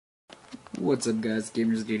What's up guys,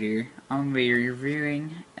 Gamers Dude here. I'm going to be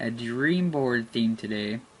reviewing a Dreamboard theme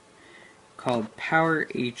today called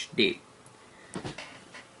PowerHD.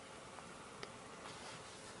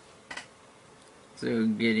 So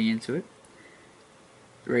getting into it.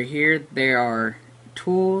 Right here there are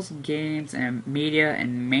tools, games, and media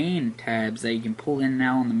and main tabs that you can pull in and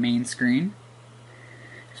out on the main screen.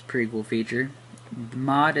 It's a pretty cool feature. The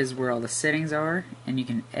mod is where all the settings are, and you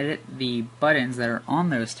can edit the buttons that are on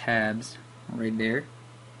those tabs right there.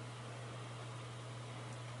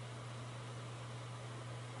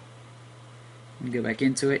 You go back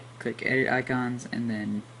into it, click edit icons, and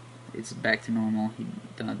then it's back to normal. You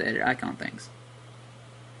don't have to edit icon things.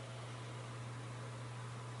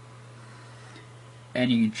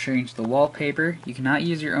 And you can change the wallpaper. You cannot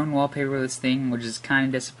use your own wallpaper with this thing, which is kind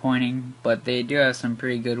of disappointing, but they do have some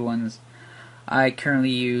pretty good ones. I currently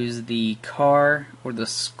use the car or the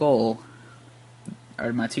skull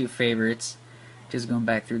are my two favorites. Just going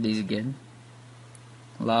back through these again.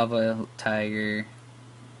 Lava, tiger,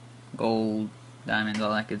 gold, diamonds,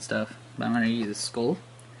 all that good stuff. But I'm going to use a skull.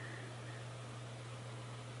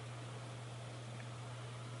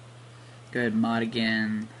 Go ahead and mod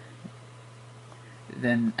again.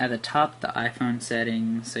 Then at the top, the iPhone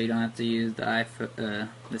settings, so you don't have to use the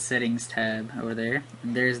settings tab over there.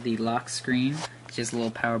 And there's the lock screen, just a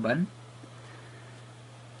little power button.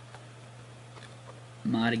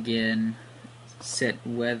 Mod again, set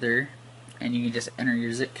weather, and you can just enter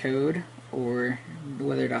your zip code or the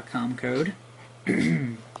weather.com code.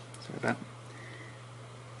 Sorry about that.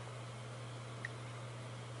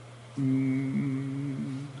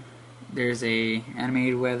 There's a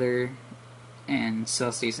animated weather and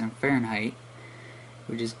Celsius and Fahrenheit,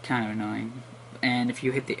 which is kind of annoying. And if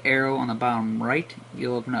you hit the arrow on the bottom right,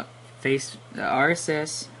 you'll open up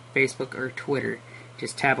RSS, Facebook, or Twitter.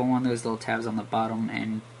 Just tap on one of those little tabs on the bottom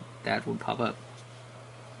and that will pop up.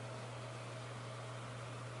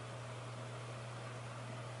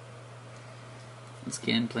 Once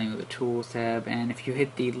again, playing with the tools tab, and if you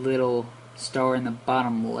hit the little star in the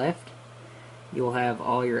bottom left, you'll have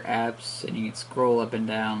all your apps, and you can scroll up and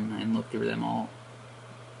down and look through them all.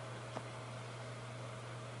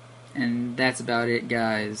 And that's about it,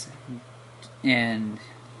 guys. And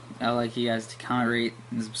I'd like you guys to comment, rate,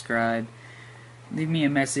 and subscribe. Leave me a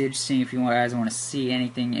message seeing if you guys want to see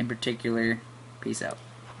anything in particular. Peace out.